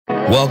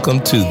Welcome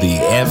to the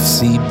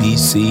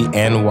FCBC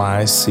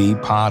NYC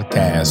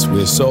podcast.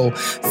 We're so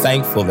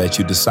thankful that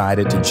you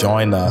decided to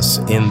join us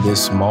in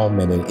this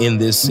moment and in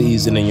this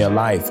season in your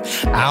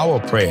life. Our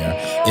prayer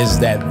is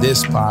that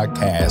this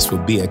podcast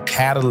will be a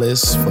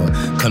catalyst for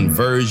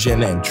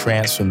conversion and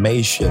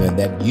transformation, and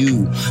that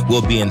you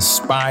will be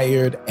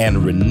inspired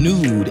and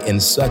renewed in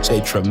such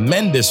a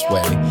tremendous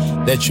way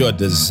that your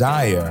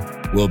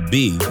desire will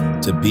be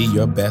to be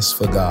your best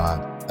for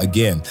God.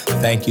 Again,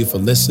 thank you for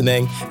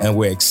listening, and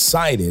we're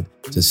excited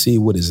to see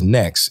what is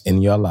next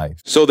in your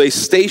life. So they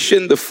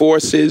stationed the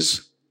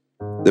forces,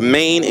 the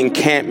main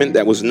encampment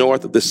that was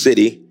north of the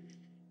city,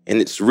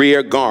 and its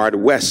rear guard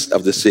west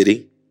of the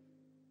city.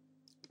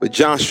 But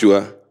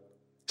Joshua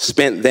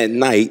spent that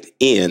night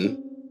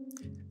in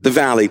the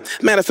valley.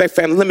 Matter of fact,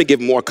 family, let me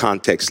give more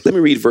context. Let me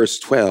read verse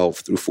 12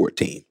 through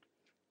 14.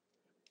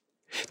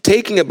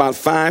 Taking about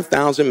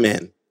 5,000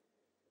 men,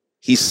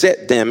 he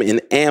set them in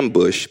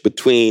ambush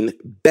between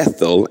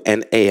Bethel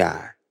and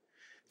Ai,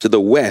 to the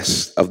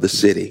west of the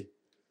city.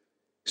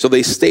 So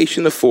they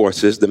stationed the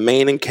forces, the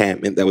main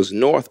encampment that was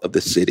north of the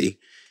city,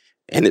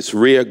 and its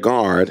rear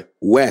guard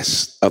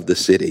west of the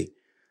city.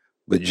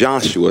 But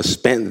Joshua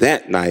spent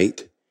that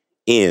night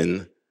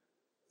in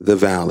the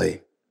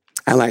valley.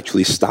 I'll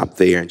actually stop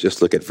there and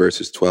just look at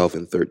verses 12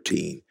 and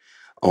 13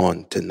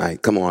 on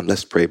tonight. Come on,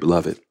 let's pray,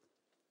 beloved.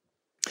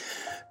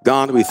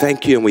 God, we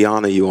thank you and we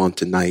honor you on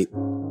tonight.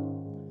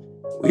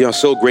 We are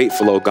so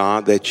grateful, oh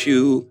God, that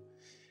you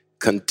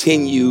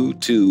continue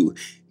to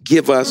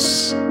give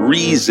us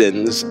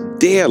reasons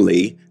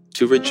daily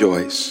to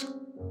rejoice.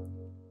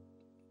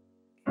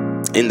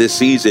 In this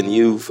season,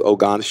 you've, oh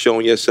God,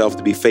 shown yourself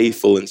to be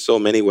faithful in so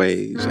many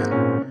ways.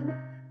 And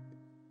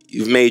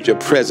you've made your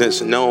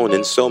presence known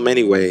in so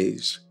many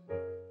ways.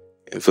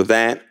 And for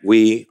that,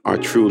 we are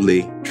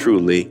truly,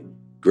 truly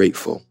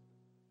grateful.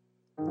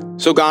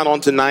 So God, on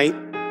tonight,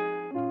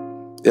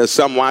 there's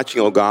some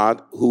watching, oh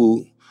God,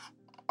 who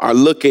are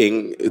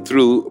looking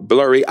through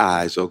blurry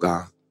eyes, oh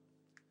God.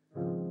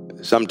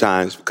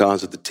 Sometimes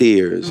because of the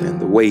tears and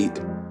the weight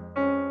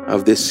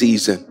of this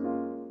season.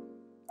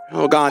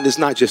 Oh God, it's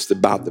not just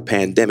about the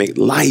pandemic.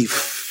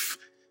 Life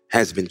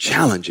has been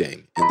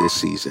challenging in this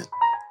season.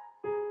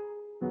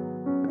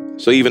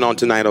 So even on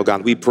tonight, oh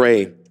God, we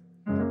pray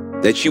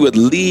that you would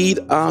lead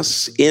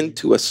us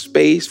into a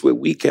space where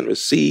we can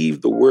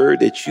receive the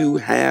word that you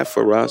have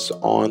for us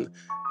on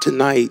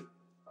tonight.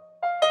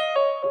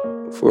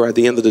 For at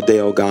the end of the day,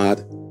 oh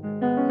God,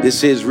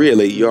 this is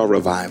really your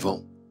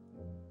revival.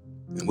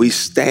 And we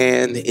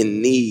stand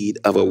in need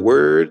of a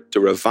word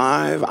to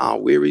revive our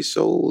weary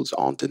souls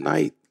on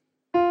tonight.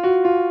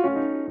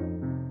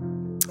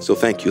 So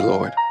thank you,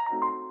 Lord.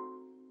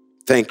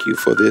 Thank you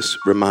for this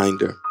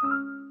reminder,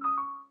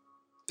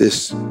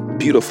 this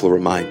beautiful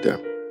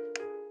reminder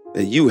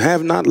that you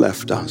have not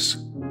left us,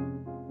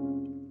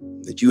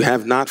 that you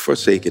have not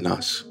forsaken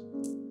us,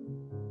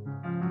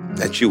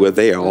 that you are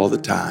there all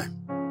the time.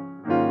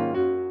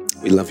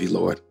 We love you,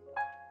 Lord.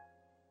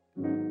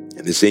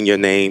 And it's in your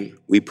name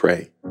we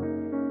pray.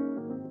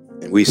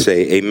 And we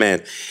say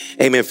amen.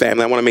 Amen,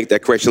 family. I want to make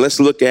that correction. Let's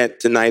look at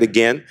tonight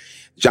again,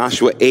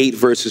 Joshua 8,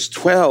 verses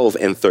 12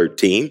 and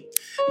 13.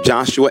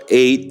 Joshua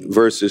 8,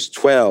 verses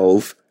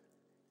 12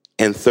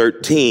 and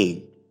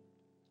 13.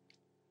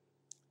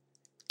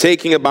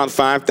 Taking about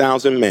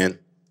 5,000 men,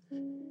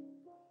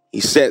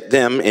 he set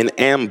them in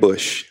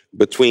ambush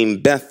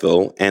between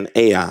Bethel and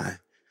Ai,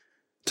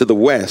 to the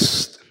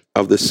west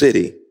of the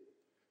city.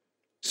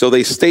 So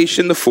they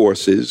stationed the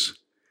forces,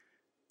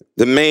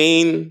 the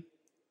main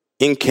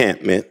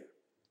encampment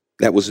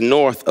that was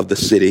north of the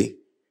city,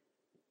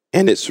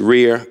 and its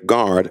rear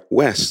guard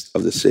west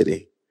of the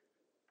city.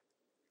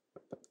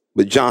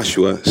 But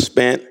Joshua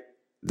spent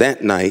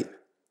that night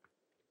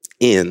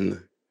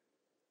in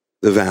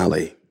the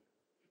valley.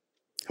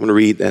 I'm going to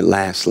read that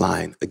last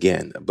line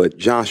again. But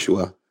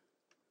Joshua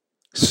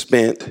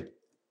spent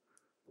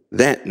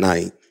that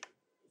night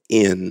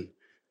in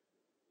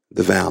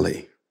the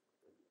valley.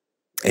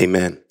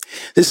 Amen.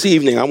 This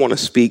evening, I want to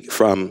speak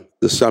from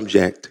the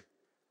subject,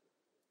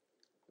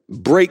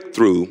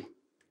 breakthrough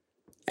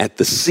at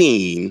the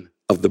scene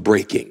of the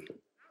breaking.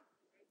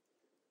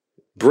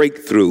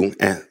 Breakthrough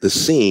at the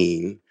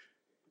scene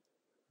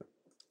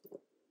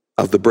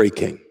of the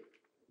breaking.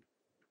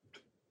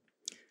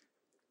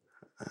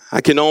 I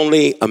can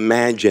only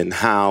imagine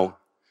how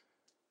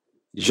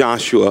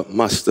Joshua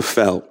must have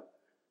felt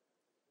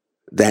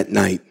that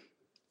night,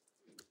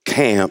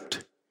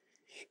 camped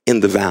in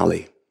the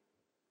valley.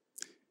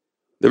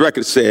 The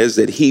record says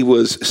that he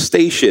was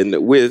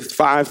stationed with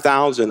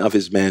 5,000 of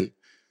his men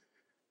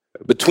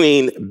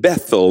between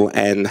Bethel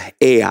and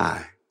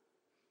Ai.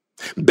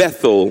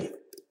 Bethel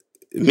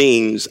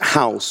means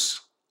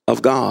house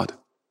of God.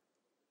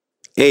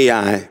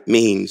 Ai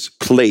means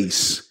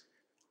place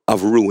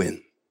of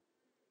ruin.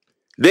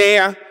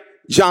 There,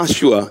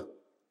 Joshua,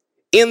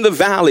 in the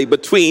valley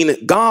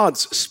between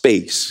God's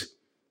space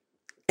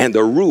and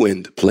the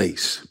ruined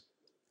place.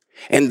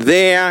 And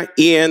there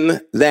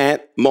in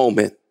that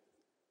moment,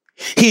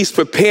 he's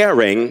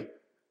preparing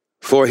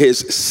for his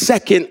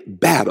second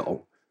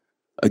battle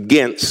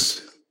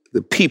against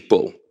the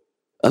people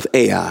of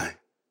Ai.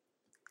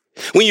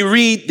 When you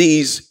read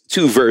these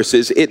two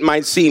verses, it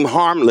might seem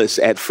harmless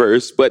at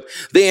first, but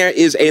there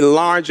is a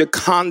larger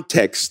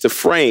context to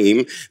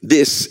frame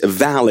this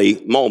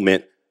valley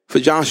moment for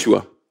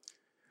Joshua.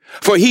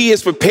 For he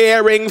is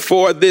preparing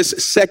for this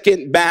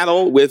second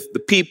battle with the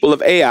people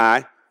of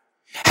Ai,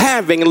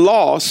 having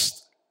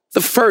lost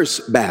the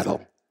first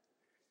battle.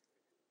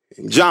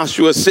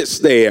 Joshua sits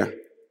there,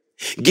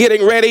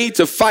 getting ready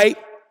to fight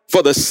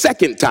for the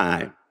second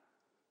time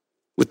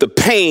with the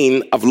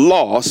pain of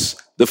loss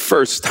the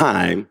first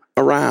time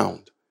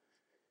around.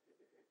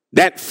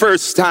 That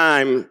first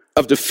time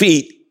of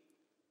defeat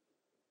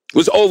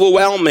was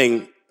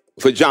overwhelming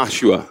for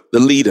Joshua, the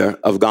leader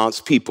of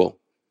God's people.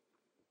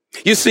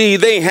 You see,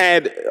 they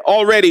had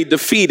already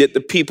defeated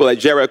the people at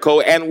Jericho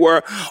and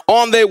were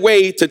on their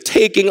way to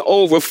taking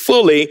over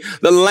fully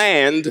the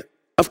land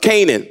of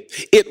Canaan.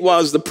 It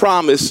was the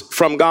promise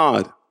from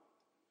God.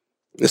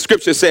 The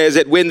scripture says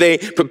that when they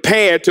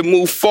prepared to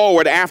move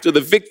forward after the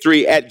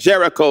victory at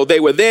Jericho, they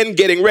were then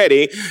getting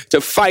ready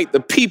to fight the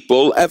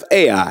people of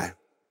Ai.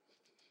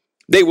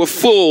 They were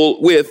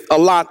full with a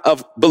lot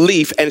of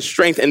belief and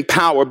strength and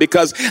power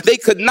because they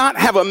could not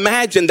have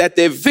imagined that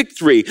their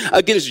victory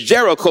against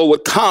Jericho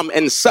would come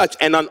in such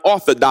an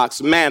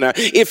unorthodox manner.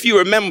 If you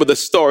remember the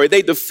story,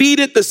 they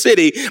defeated the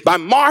city by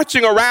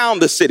marching around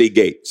the city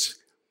gates,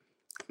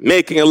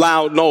 making a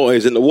loud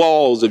noise, and the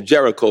walls of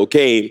Jericho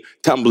came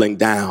tumbling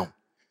down.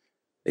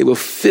 They were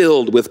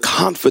filled with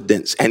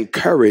confidence and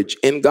courage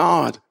in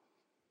God.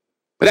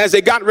 But as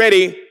they got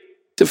ready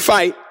to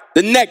fight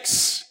the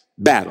next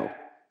battle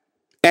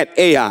at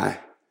Ai,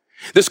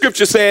 the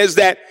scripture says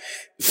that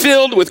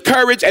filled with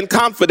courage and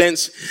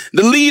confidence,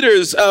 the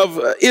leaders of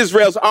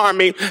Israel's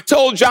army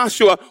told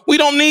Joshua, we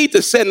don't need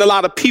to send a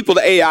lot of people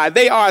to Ai.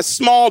 They are a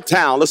small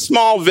town, a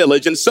small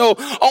village, and so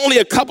only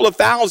a couple of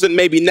thousand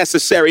may be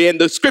necessary.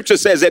 And the scripture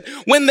says that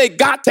when they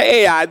got to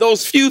Ai,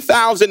 those few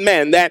thousand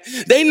men, that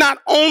they not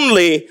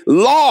only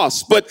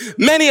lost, but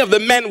many of the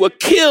men were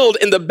killed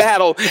in the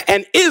battle.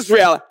 And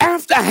Israel,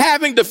 after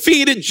having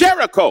defeated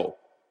Jericho,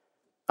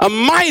 a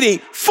mighty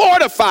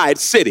fortified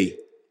city,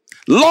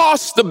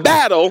 lost the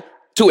battle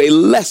to a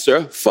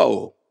lesser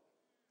foe,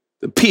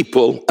 the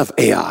people of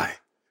Ai.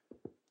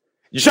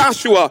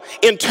 Joshua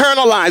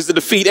internalized the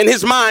defeat in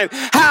his mind.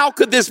 How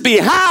could this be?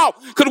 How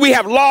could we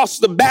have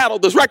lost the battle?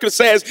 The record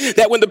says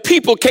that when the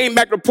people came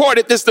back,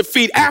 reported this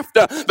defeat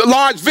after the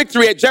large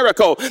victory at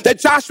Jericho, that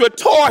Joshua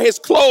tore his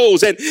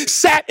clothes and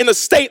sat in a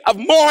state of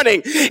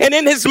mourning. And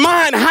in his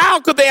mind, how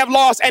could they have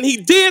lost? And he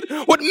did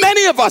what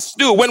many of us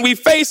do when we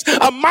face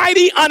a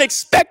mighty,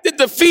 unexpected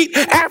defeat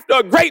after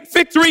a great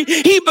victory.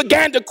 He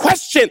began to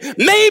question,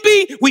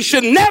 maybe we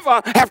should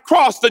never have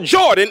crossed the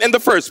Jordan in the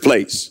first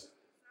place.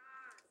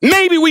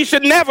 Maybe we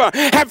should never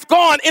have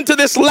gone into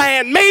this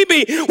land.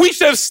 Maybe we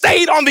should have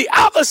stayed on the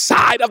other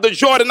side of the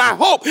Jordan. I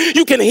hope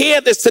you can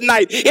hear this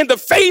tonight. In the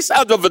face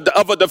of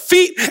a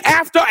defeat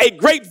after a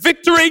great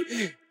victory,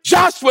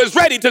 Joshua is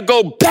ready to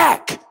go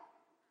back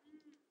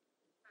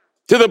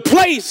to the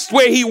place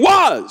where he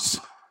was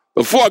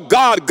before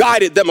God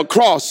guided them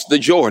across the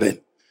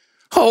Jordan.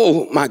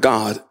 Oh my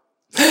God.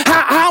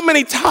 How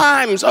many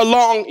times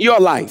along your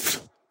life,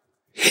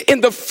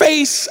 in the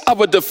face of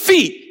a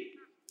defeat,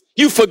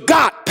 you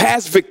forgot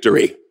past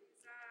victory?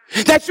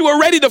 That you were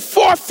ready to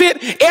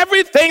forfeit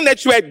everything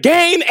that you had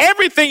gained,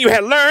 everything you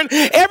had learned,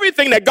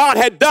 everything that God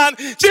had done,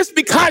 just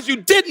because you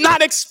did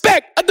not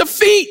expect a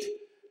defeat.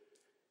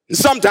 And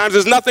sometimes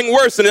there's nothing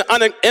worse than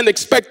an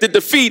unexpected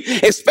defeat,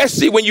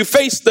 especially when you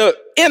face the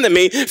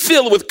enemy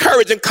filled with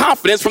courage and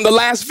confidence from the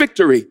last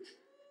victory.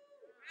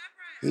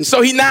 And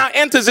so he now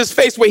enters this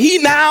phase where he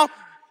now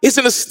is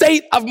in a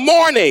state of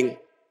mourning.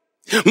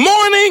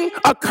 Mourning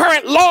a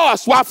current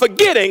loss while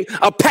forgetting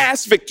a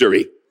past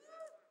victory.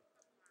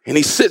 And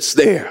he sits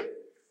there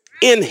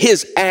in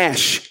his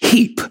ash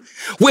heap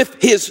with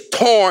his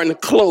torn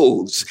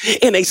clothes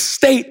in a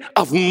state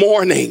of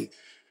mourning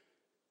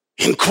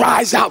and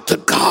cries out to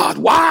God,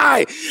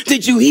 why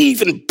did you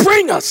even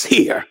bring us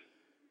here?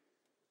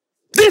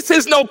 This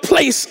is no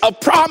place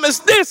of promise.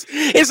 This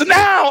is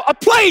now a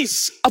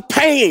place of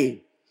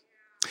pain.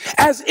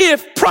 As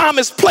if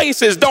promised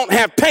places don't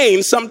have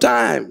pain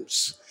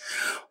sometimes.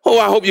 Oh,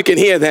 I hope you can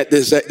hear that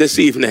this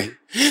evening.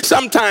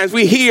 Sometimes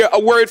we hear a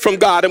word from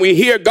God and we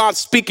hear God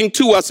speaking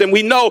to us and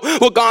we know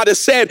what God has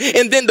said.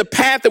 And then the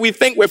path that we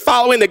think we're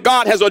following, that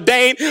God has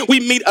ordained,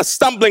 we meet a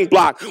stumbling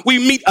block. We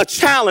meet a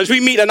challenge. We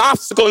meet an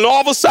obstacle. And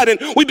all of a sudden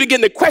we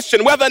begin to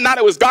question whether or not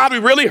it was God we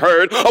really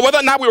heard, or whether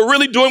or not we were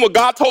really doing what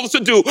God told us to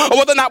do, or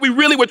whether or not we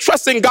really were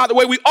trusting God the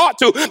way we ought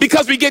to,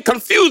 because we get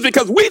confused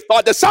because we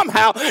thought that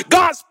somehow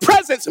God's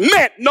presence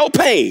meant no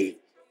pain.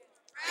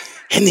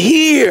 And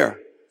here,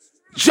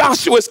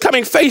 Joshua is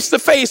coming face to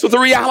face with the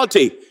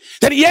reality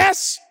that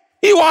yes,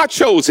 you are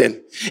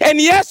chosen. And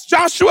yes,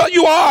 Joshua,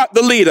 you are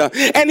the leader.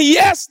 And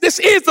yes, this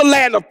is the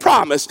land of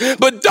promise.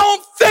 But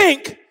don't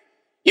think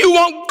you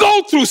won't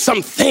go through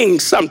some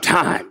things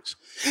sometimes.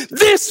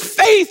 This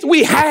faith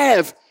we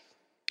have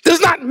does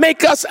not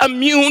make us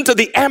immune to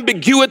the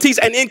ambiguities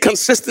and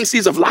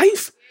inconsistencies of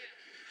life.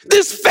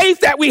 This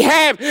faith that we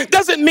have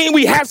doesn't mean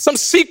we have some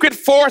secret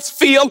force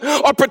field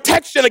or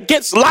protection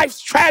against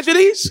life's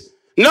tragedies.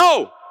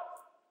 No.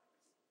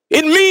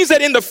 It means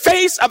that in the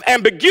face of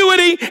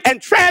ambiguity and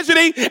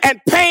tragedy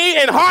and pain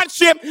and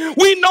hardship,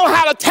 we know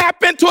how to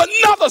tap into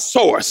another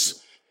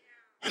source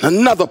and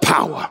another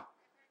power.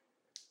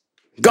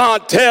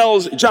 God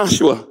tells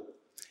Joshua,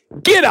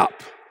 get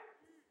up.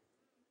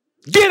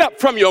 Get up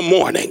from your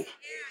mourning.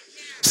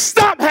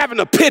 Stop having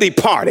a pity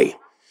party.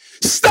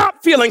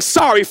 Stop feeling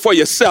sorry for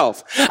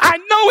yourself. I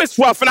know it's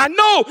rough and I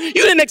know you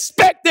didn't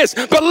expect this,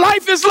 but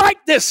life is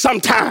like this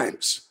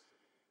sometimes.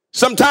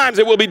 Sometimes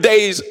it will be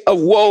days of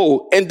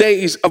woe and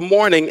days of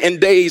mourning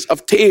and days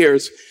of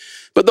tears,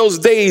 but those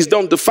days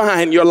don't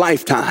define your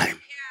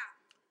lifetime.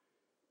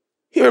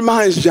 He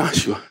reminds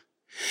Joshua,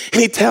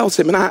 and he tells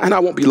him, and I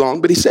won't be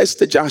long, but he says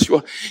to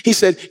Joshua, he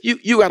said,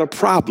 you got a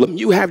problem.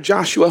 You have,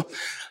 Joshua,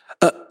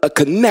 a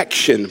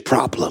connection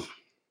problem.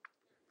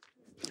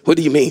 What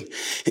do you mean?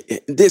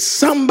 There's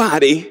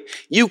somebody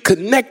you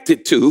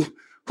connected to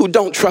who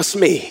don't trust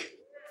me.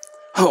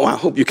 Oh, I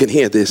hope you can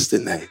hear this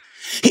tonight.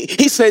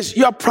 He says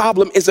your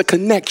problem is a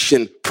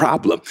connection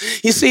problem.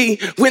 You see,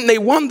 when they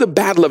won the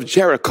Battle of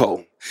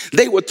Jericho,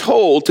 they were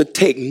told to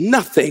take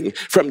nothing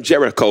from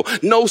Jericho,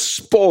 no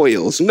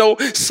spoils, no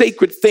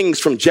sacred things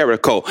from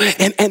Jericho.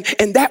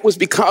 And that was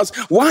because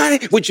why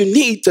would you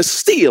need to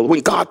steal when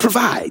God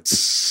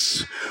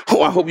provides?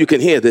 Oh, I hope you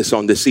can hear this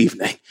on this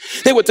evening.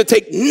 They were to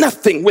take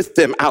nothing with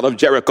them out of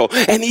Jericho.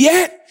 And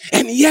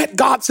yet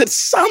God said,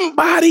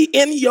 somebody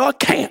in your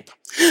camp,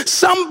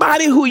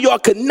 somebody who you're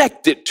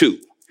connected to,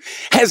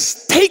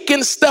 has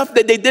taken stuff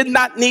that they did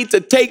not need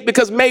to take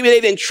because maybe they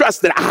didn't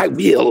trust that I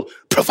will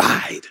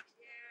provide.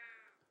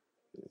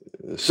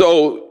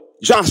 So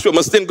Joshua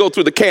must then go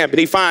through the camp, and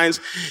he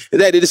finds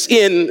that it is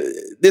in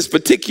this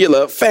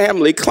particular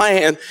family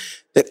clan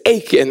that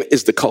Achan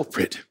is the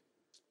culprit.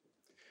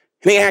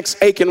 And he asks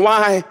Achan,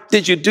 why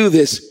did you do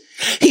this?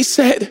 He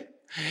said,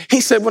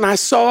 when I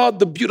saw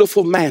the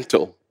beautiful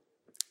mantle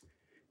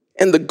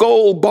and the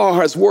gold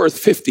bars worth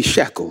 50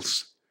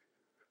 shekels,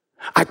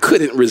 I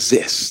couldn't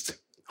resist.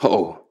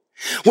 Oh,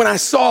 when I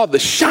saw the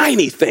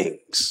shiny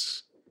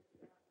things,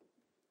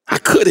 I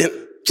couldn't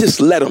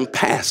just let them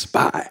pass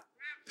by.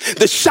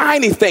 The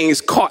shiny things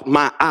caught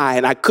my eye,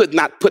 and I could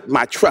not put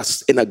my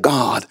trust in a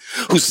God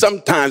who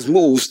sometimes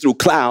moves through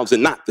clouds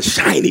and not the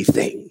shiny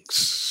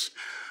things.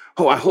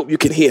 Oh, I hope you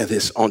can hear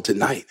this on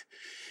tonight.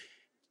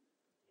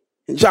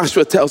 And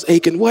Joshua tells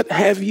Achan, what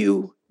have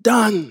you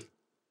done?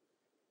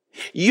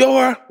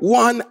 Your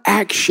one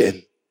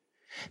action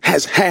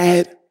has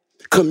had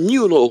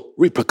communal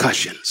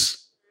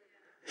repercussions.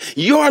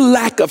 Your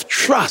lack of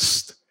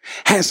trust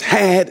has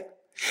had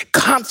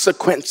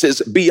consequences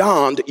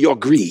beyond your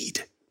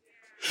greed.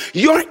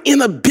 Your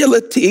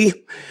inability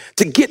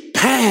to get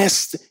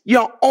past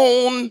your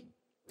own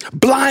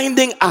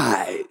blinding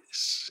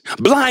eyes,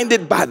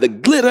 blinded by the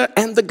glitter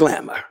and the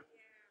glamour,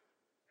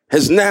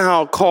 has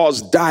now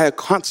caused dire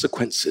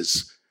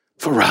consequences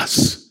for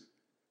us.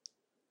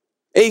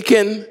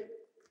 Achan,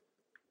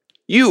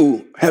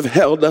 you have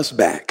held us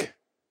back.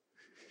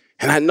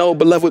 And I know,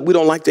 beloved, we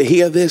don't like to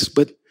hear this,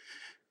 but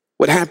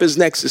what happens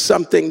next is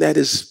something that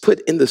is put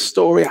in the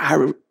story,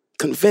 I'm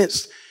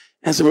convinced,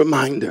 as a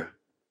reminder.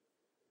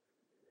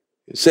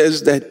 It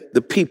says that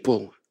the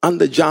people,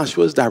 under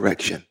Joshua's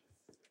direction,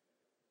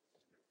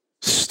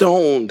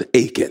 stoned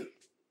Achan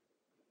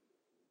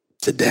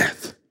to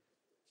death.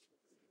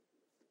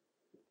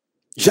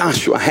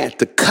 Joshua had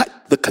to cut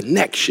the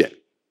connection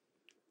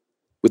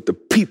with the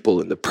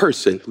people and the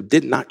person who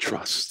did not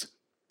trust.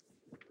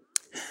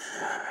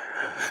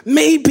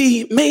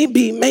 Maybe,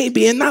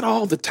 and not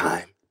all the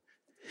time,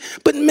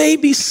 but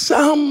maybe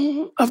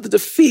some of the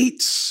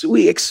defeats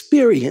we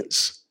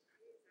experience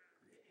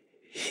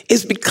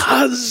is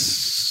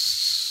because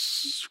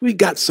we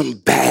got some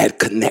bad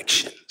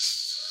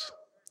connections.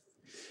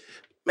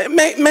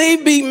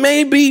 Maybe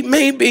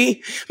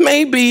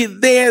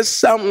there's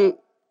some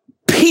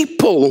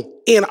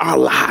people in our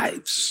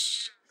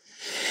lives.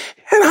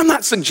 And I'm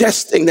not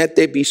suggesting that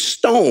they be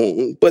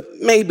stoned, but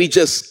maybe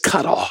just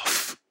cut off.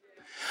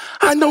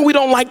 I know we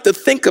don't like to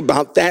think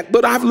about that,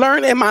 but I've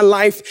learned in my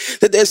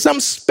life that there's some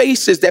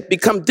spaces that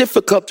become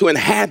difficult to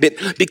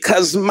inhabit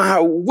because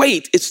my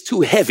weight is too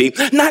heavy.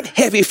 Not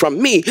heavy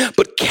from me,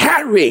 but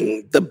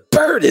carrying the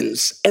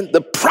burdens and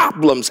the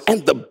problems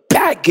and the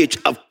baggage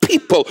of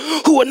people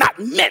who are not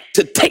meant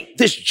to take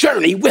this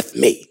journey with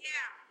me.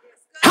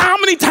 How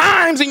many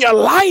times in your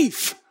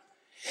life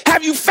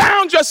have you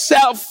found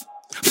yourself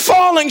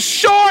falling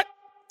short,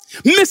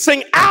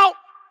 missing out,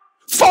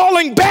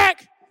 falling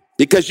back,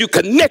 because you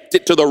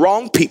connected to the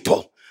wrong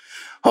people?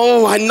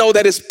 Oh, I know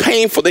that it's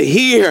painful to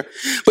hear,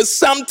 but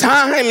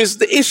sometimes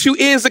the issue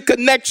is a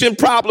connection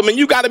problem, and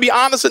you got to be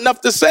honest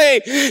enough to say,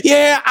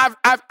 yeah,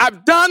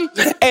 I've done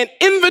an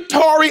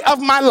inventory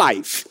of my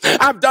life.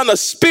 I've done a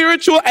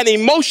spiritual and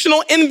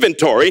emotional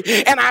inventory,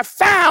 and I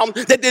found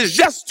that there's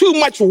just too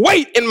much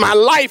weight in my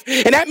life,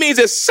 and that means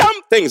there's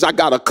some things I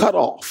got to cut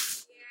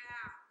off.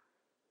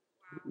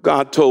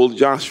 God told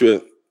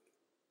Joshua,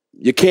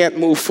 you can't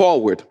move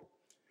forward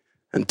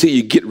until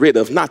you get rid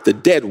of not the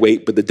dead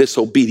weight, but the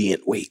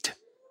disobedient weight.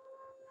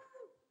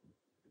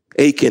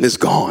 Achan is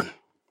gone.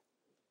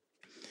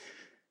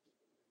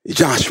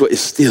 Joshua is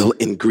still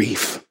in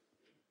grief.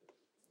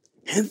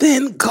 And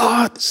then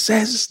God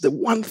says the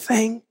one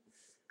thing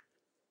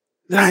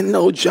that I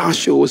know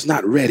Joshua was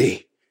not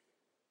ready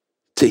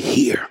to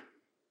hear.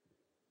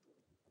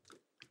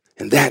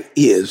 And that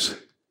is,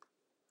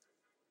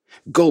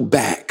 go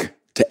back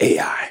to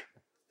Ai.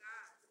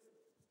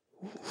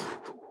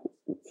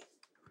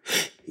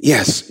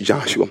 Yes,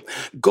 Joshua,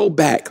 go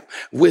back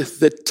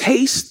with the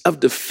taste of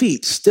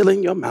defeat still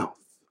in your mouth,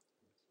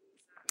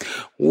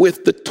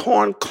 with the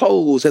torn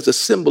clothes as a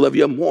symbol of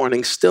your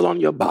mourning still on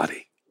your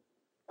body,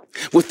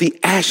 with the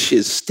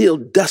ashes still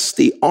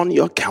dusty on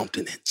your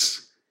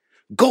countenance.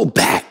 Go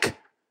back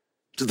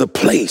to the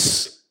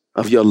place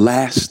of your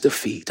last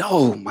defeat.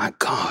 Oh my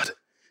God.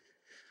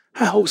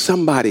 I hope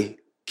somebody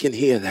can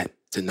hear that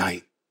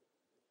tonight.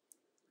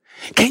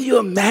 Can you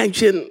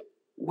imagine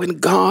when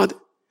God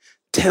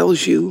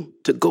tells you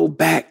to go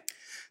back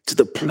to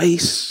the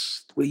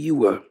place where you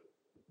were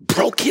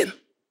broken?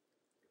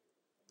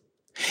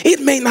 It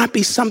may not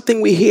be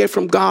something we hear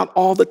from God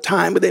all the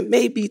time, but there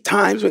may be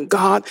times when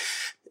God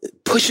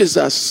pushes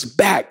us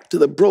back to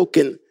the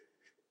broken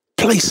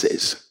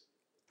places,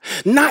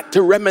 not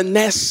to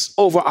reminisce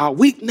over our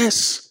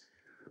weakness,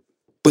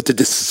 but to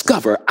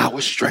discover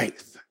our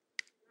strength.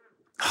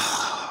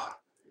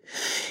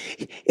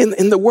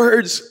 In the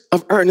words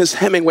of Ernest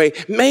Hemingway,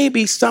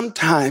 maybe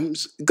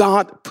sometimes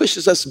God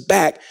pushes us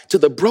back to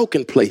the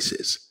broken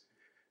places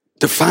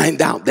to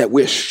find out that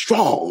we're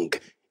strong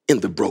in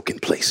the broken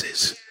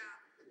places.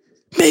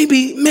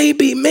 Maybe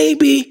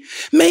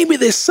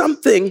there's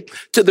something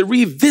to the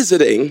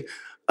revisiting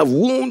of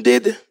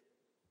wounded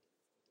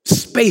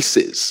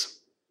spaces.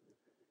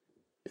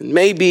 And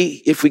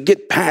maybe if we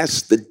get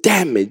past the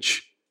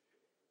damage,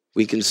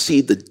 we can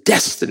see the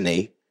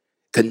destiny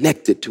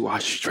connected to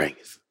our strength.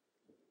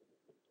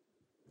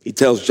 He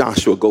tells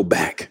Joshua, go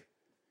back.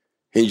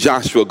 And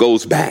Joshua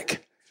goes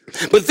back.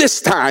 But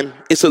this time,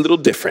 it's a little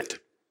different.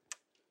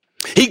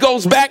 He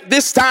goes back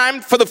this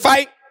time for the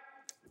fight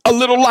a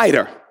little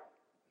lighter.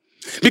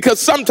 Because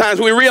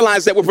sometimes we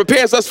realize that what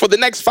prepares us for the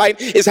next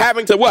fight is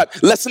having to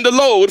what? Lessen the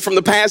load from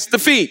the past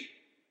defeat.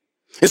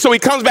 And so he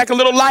comes back a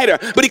little lighter,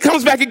 but he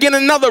comes back again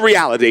in another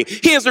reality.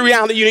 Here's the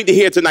reality you need to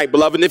hear tonight,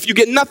 beloved. And if you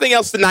get nothing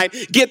else tonight,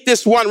 get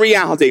this one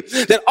reality,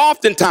 that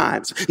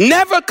oftentimes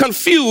never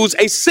confuse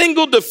a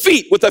single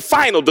defeat with a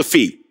final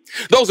defeat.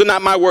 Those are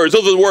not my words.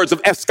 Those are the words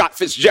of F. Scott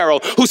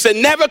Fitzgerald, who said,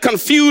 never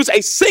confuse a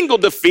single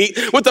defeat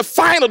with the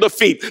final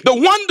defeat. The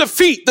one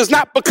defeat does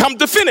not become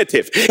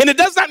definitive. And it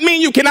does not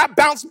mean you cannot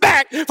bounce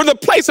back from the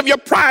place of your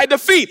prior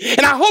defeat.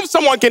 And I hope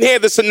someone can hear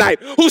this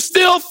tonight, who's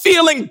still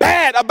feeling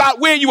bad about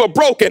where you were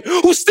broken,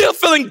 who's still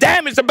feeling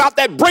damaged about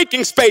that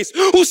breaking space,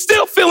 who's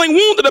still feeling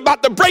wounded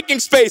about the breaking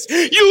space.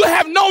 You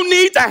have no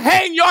need to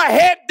hang your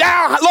head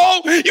down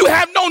low. You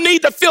have no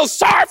need to feel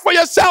sorry for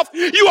yourself.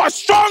 You are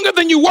stronger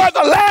than you were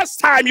the last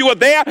time you were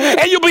there,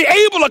 and you'll be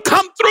able to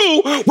come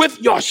through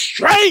with your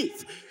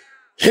strength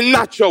and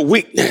not your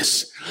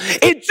weakness.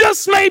 It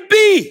just may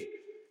be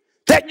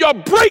that your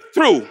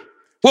breakthrough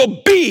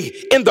will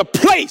be in the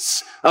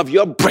place of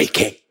your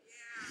breaking.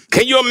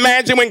 Can you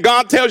imagine when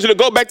God tells you to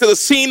go back to the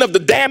scene of the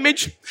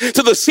damage,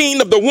 to the scene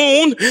of the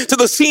wound, to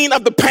the scene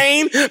of the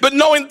pain, but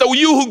knowing the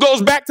you who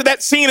goes back to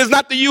that scene is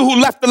not the you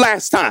who left the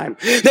last time.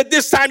 That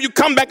this time you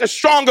come back a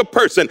stronger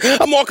person,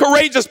 a more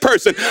courageous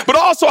person, but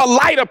also a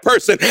lighter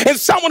person, and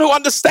someone who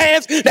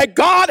understands that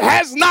God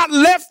has not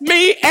left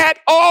me at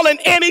all in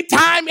any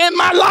time in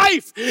my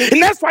life.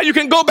 And that's why you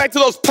can go back to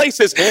those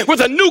places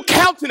with a new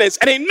countenance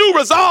and a new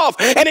resolve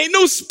and a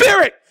new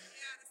spirit.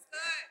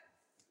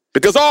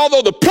 Because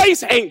although the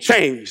place ain't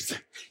changed,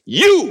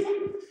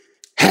 you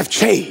have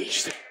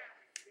changed.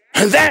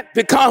 And that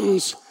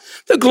becomes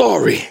the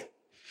glory.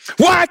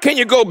 Why can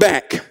you go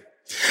back?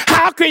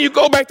 How can you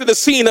go back to the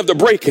scene of the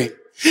breaking?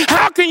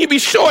 How can you be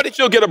sure that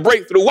you'll get a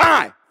breakthrough?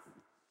 Why?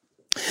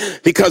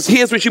 Because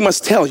here's what you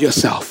must tell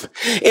yourself.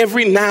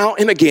 Every now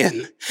and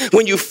again,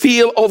 when you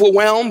feel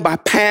overwhelmed by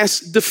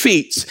past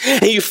defeats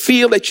and you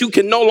feel that you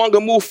can no longer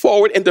move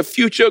forward into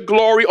future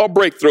glory or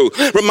breakthrough,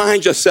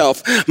 remind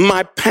yourself,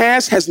 my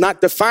past has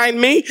not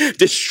defined me,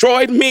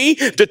 destroyed me,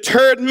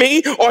 deterred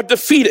me, or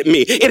defeated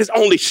me. It has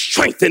only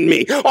strengthened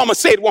me. Oh, I'm going to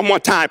say it one more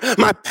time.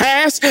 My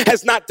past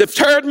has not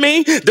deterred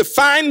me,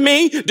 defined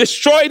me,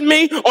 destroyed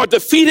me, or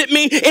defeated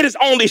me. It has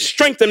only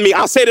strengthened me.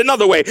 I'll say it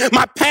another way.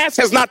 My past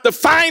has not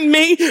defined me,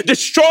 me,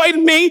 destroyed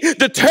me,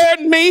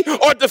 deterred me,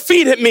 or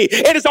defeated me.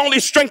 It has only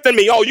strengthened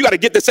me. Oh, you got to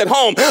get this at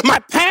home. My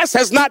past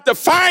has not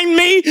defined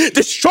me,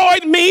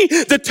 destroyed me,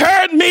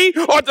 deterred me,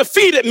 or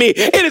defeated me.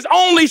 It has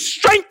only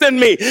strengthened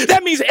me.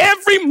 That means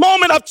every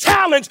moment of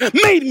challenge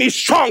made me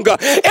stronger.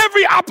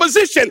 Every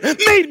opposition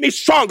made me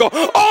stronger.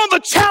 All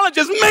the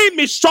challenges made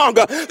me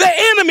stronger. The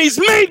enemies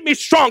made me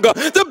stronger.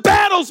 The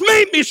battles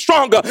made me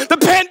stronger. The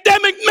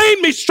pandemic made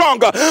me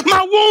stronger.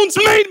 My wounds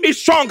made me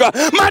stronger.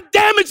 My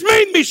damage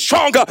made me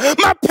stronger.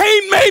 My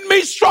pain made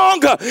me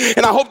stronger.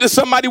 And I hope there's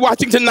somebody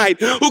watching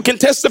tonight who can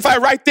testify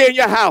right there in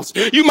your house.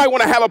 You might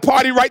want to have a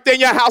party right there in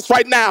your house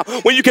right now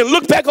when you can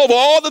look back over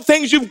all the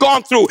things you've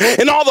gone through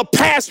and all the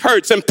past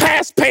hurts and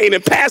past pain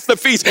and past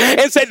defeats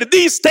and say that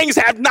these things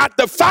have not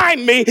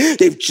defined me.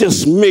 They've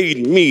just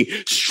made me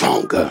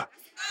stronger.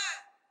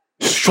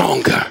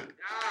 Stronger.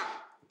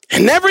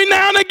 And every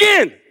now and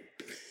again,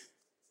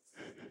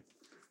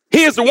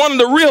 here's one of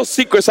the real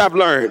secrets I've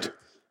learned.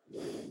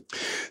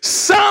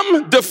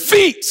 Some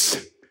defeats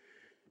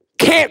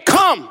can't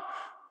come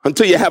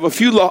until you have a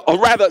few, or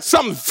rather,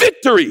 some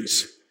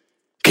victories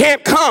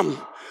can't come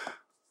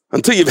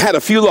until you've had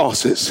a few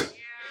losses.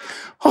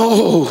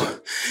 Oh,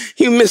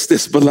 you missed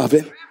this,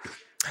 beloved.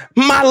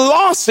 My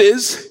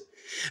losses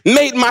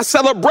made my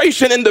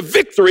celebration in the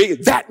victory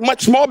that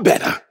much more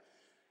better.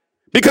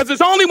 Because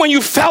it's only when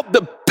you felt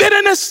the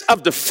bitterness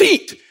of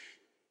defeat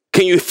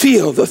can you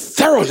feel the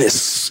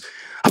thoroughness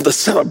of the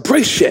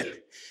celebration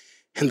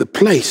in the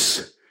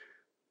place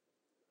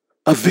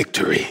of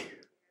victory.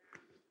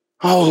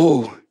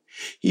 Oh,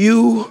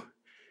 you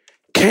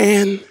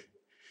can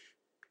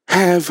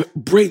have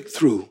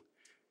breakthrough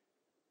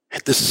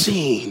at the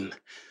scene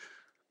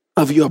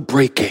of your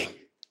breaking.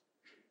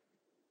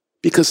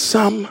 Because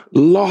some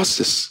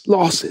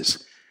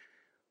losses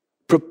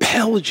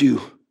propelled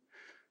you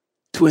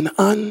to an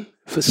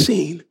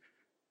unforeseen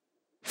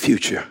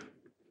future.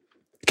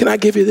 Can I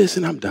give you this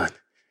and I'm done?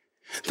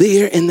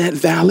 There in that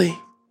valley,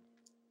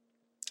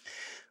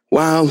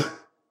 while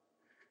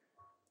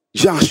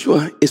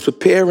Joshua is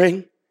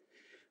preparing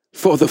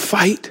for the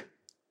fight,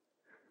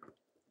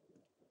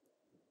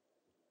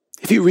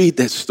 if you read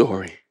that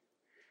story,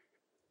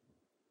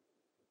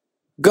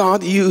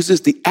 God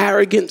uses the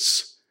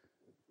arrogance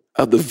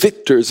of the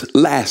victors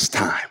last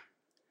time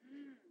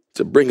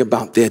to bring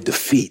about their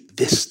defeat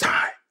this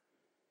time.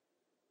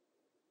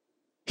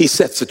 He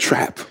sets a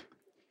trap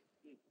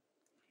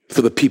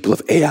for the people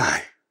of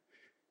Ai.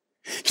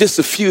 Just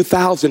a few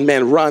thousand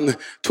men run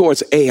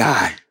towards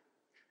Ai.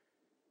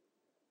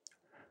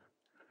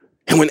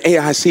 And when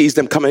Ai sees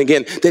them coming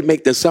again, they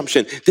make the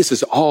assumption this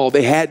is all.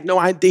 They had no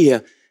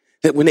idea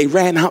that when they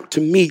ran out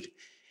to meet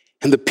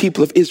and the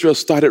people of Israel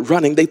started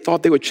running, they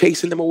thought they were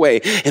chasing them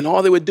away. And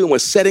all they were doing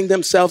was setting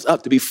themselves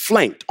up to be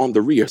flanked on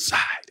the rear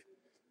side.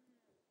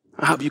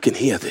 I hope you can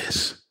hear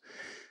this.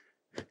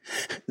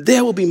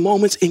 There will be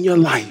moments in your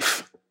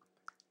life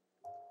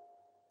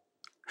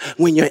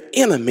when your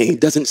enemy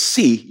doesn't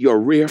see your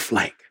rear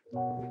flank.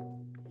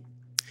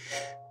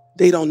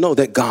 They don't know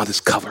that God is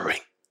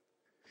covering,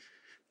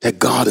 that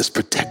God is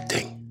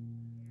protecting.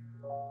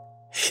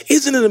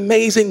 Isn't it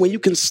amazing when you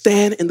can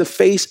stand in the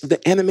face of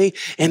the enemy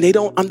and they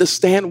don't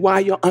understand why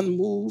you're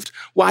unmoved,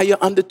 why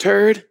you're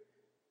undeterred?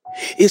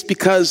 It's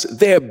because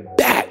their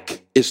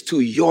back is to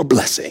your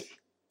blessing.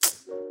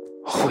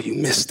 Oh, you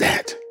missed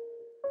that.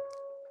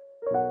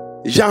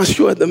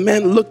 Joshua, the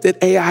men looked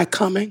at Ai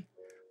coming.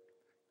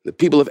 The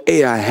people of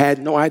Ai had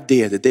no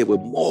idea that they were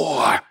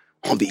more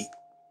on the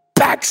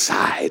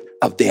backside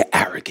of their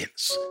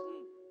arrogance.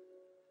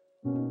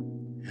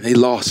 And they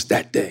lost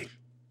that day.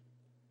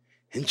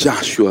 And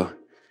Joshua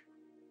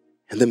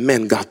and the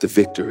men got the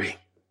victory.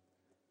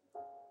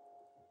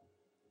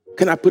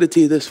 Can I put it to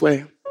you this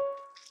way?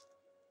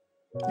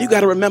 You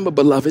got to remember,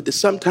 beloved, that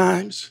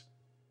sometimes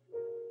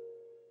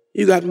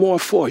you got more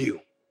for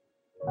you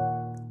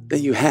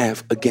than you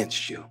have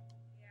against you.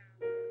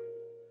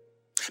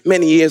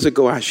 Many years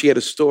ago, I shared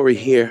a story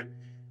here,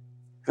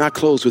 and I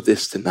close with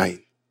this tonight.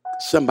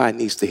 Somebody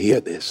needs to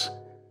hear this.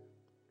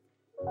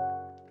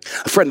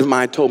 A friend of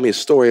mine told me a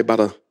story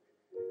about a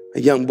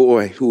young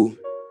boy who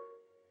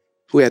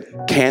had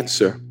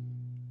cancer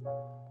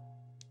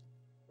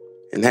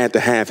and had to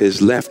have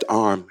his left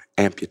arm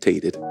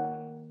amputated.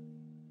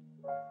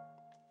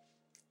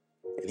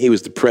 And he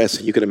was depressed,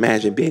 and you can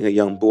imagine being a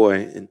young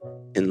boy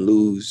and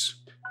lose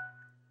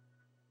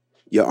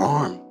your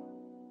arm.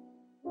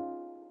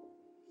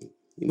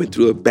 He went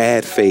through a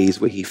bad phase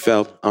where he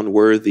felt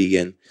unworthy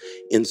and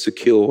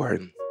insecure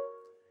and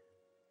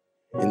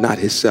not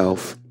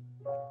himself.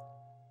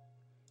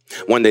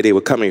 One day they were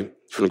coming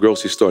from the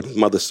grocery store, and his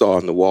mother saw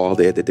on the wall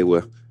there that there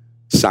were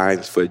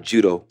signs for a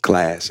judo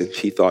class, and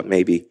she thought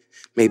maybe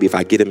if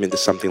I get him into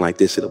something like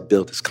this, it'll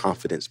build his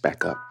confidence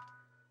back up.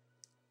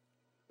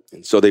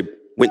 And so they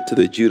went to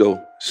the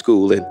judo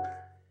school, and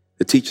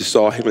the teacher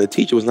saw him, and the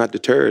teacher was not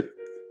deterred.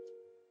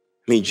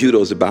 I mean, judo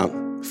is about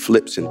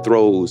flips and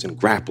throws and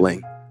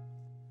grappling.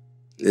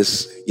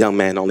 This young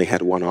man only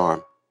had one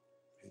arm.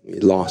 He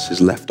lost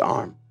his left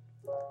arm.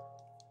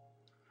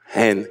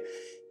 And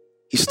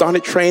he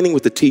started training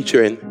with the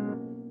teacher, and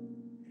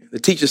the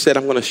teacher said,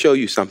 I'm going to show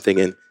you something.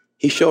 And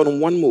he showed him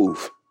one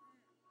move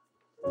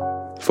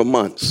for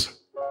months,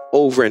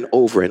 over and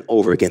over and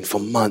over again, for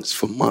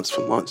months,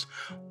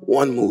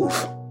 one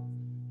move.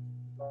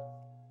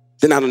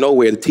 Then out of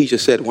nowhere, the teacher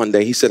said one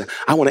day, he said,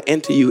 I want to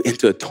enter you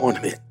into a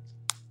tournament.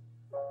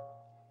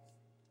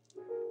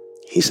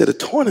 He said, a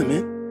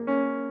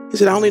tournament? He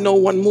said, I only know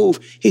one move.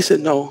 He said,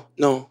 no.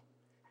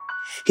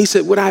 He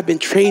said, what I've been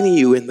training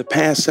you in the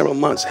past several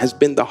months has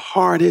been the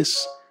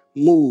hardest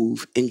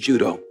move in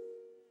judo.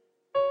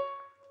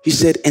 He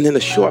said, and in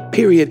a short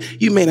period,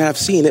 you may not have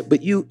seen it,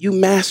 but you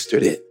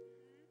mastered it.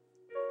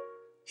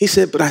 He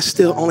said, but I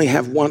still only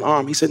have one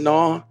arm. He said,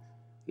 no.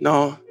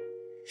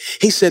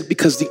 He said,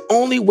 because the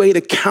only way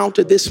to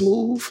counter this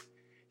move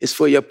is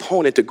for your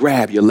opponent to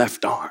grab your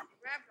left arm.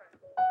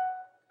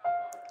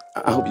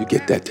 I hope you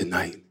get that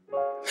tonight.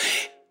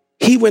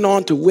 He went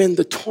on to win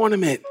the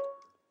tournament,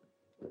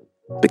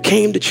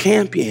 became the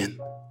champion,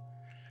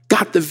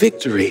 got the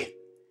victory,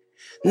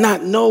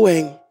 not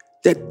knowing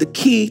that the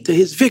key to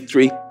his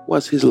victory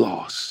was his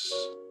loss.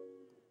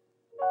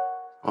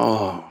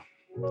 Oh,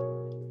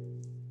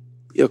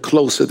 you're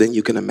closer than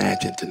you can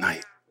imagine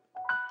tonight.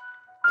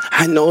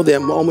 I know there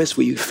are moments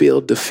where you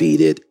feel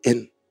defeated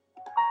and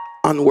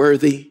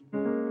unworthy,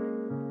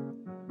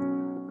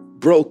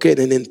 broken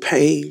and in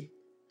pain.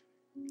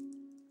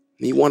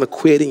 And you want to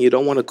quit and you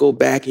don't want to go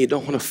back and you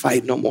don't want to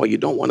fight no more. You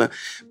don't want to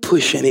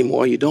push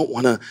anymore. You don't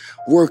want to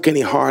work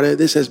any harder.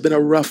 This has been a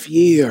rough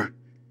year.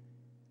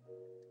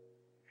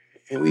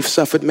 And we've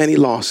suffered many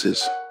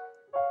losses.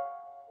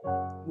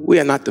 We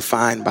are not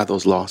defined by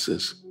those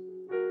losses.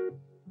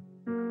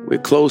 We're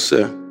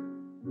closer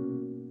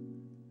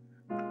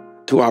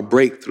to our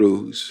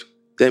breakthroughs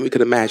than we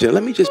could imagine.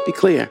 Let me just be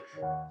clear.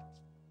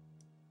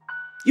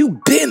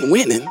 You've been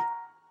winning.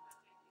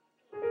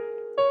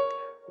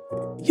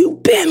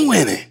 You've been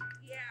winning.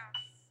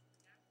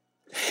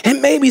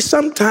 And maybe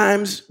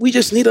sometimes we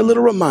just need a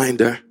little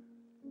reminder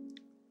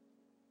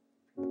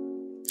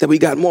that we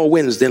got more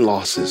wins than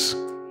losses.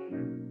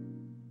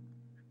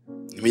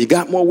 When you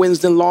got more wins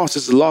than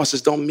losses, the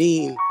losses don't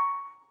mean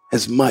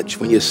as much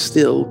when you're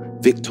still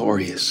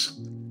victorious.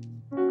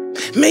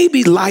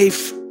 Maybe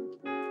life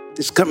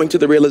is coming to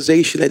the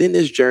realization that in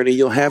this journey,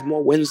 you'll have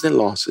more wins than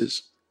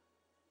losses.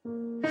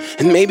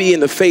 And maybe in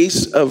the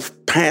face of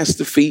past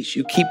defeats,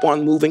 you keep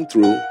on moving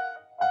through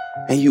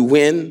and you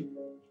win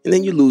and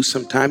then you lose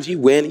sometimes. You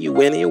win and you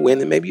win and you win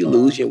and maybe you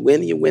lose. You win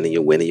and you win and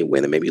you win and you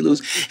win and maybe you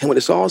lose. And when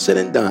it's all said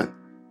and done,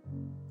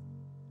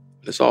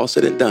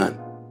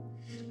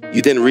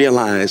 you then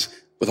realize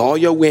with all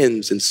your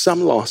wins and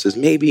some losses,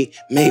 maybe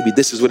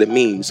this is what it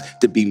means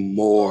to be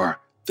more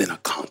than a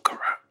conqueror.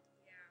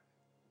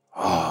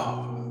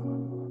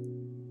 Oh,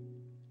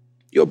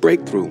 your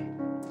breakthrough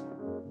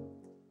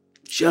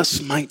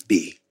just might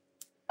be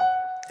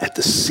at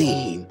the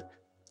scene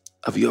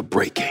of your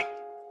breaking.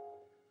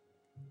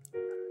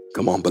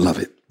 Come on,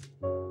 beloved.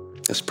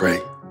 Let's pray.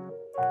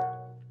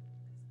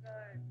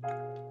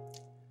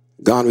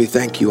 God, we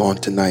thank you on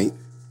tonight.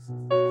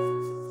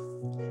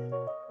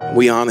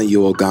 We honor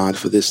you, oh God,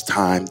 for this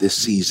time, this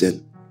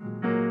season.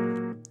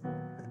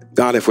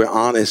 God, if we're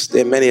honest,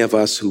 there are many of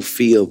us who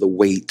feel the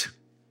weight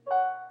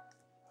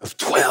of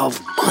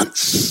 12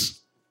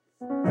 months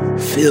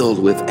filled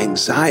with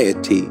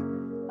anxiety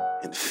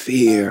and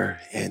fear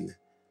and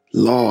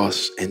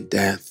loss and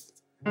death.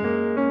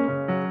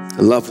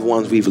 The loved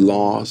ones we've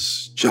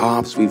lost,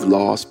 jobs we've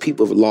lost,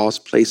 people have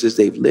lost, places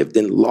they've lived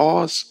in,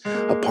 loss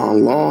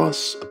upon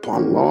loss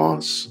upon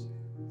loss.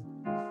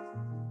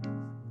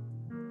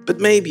 But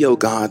maybe, oh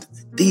God,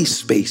 these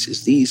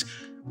spaces, these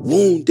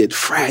wounded,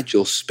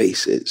 fragile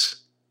spaces,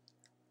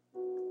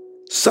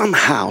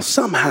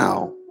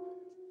 somehow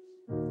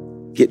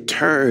get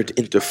turned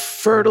into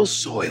fertile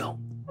soil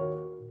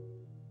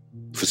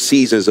for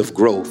seasons of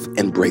growth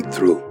and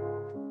breakthrough.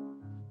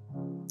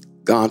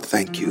 God,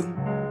 thank you.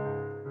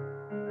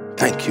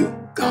 Thank you,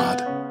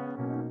 God.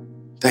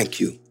 Thank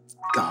you,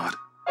 God.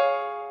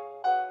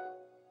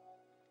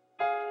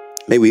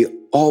 May we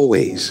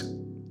always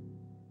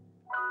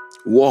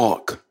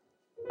walk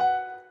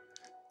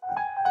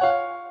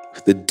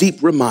with the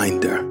deep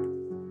reminder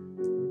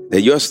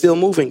that you're still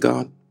moving,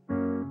 God.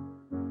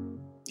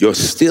 You're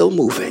still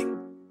moving.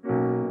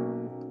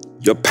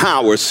 Your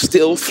power is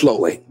still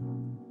flowing.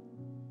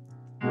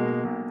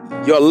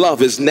 Your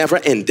love is never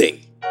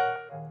ending.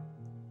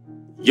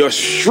 Your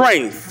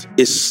strength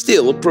is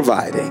still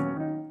providing.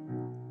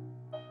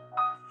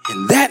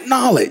 And that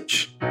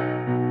knowledge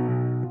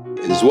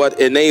is what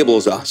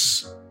enables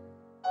us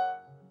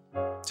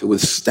to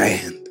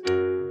withstand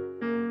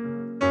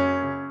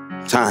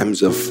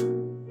times of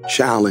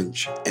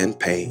challenge and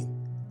pain.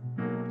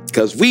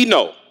 Because we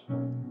know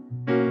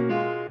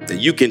that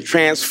you can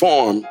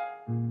transform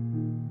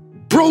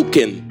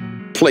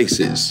broken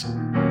places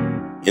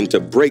into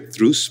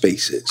breakthrough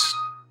spaces.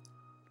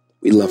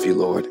 We love you,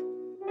 Lord.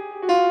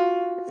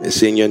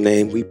 It's in your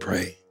name we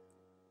pray.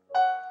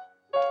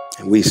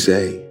 And we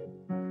say,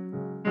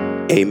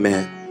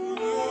 amen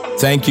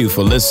Thank you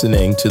for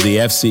listening to the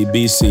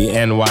FCBC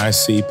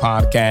NYC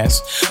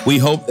podcast. We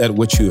hope that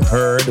what you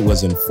heard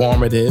was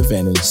informative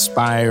and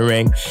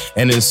inspiring,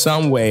 and in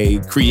some way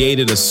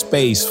created a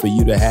space for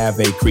you to have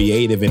a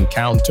creative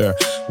encounter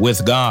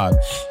with God.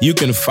 You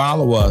can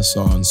follow us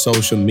on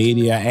social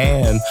media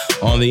and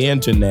on the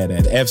internet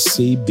at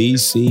fcbcnyc.org.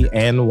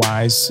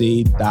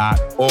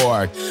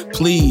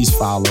 Please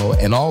follow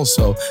and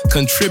also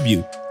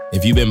contribute.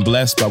 If you've been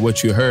blessed by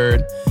what you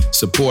heard,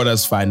 support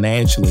us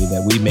financially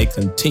that we may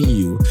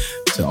continue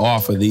to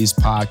offer these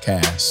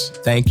podcasts.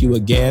 Thank you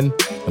again,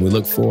 and we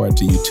look forward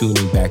to you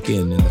tuning back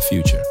in the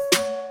future.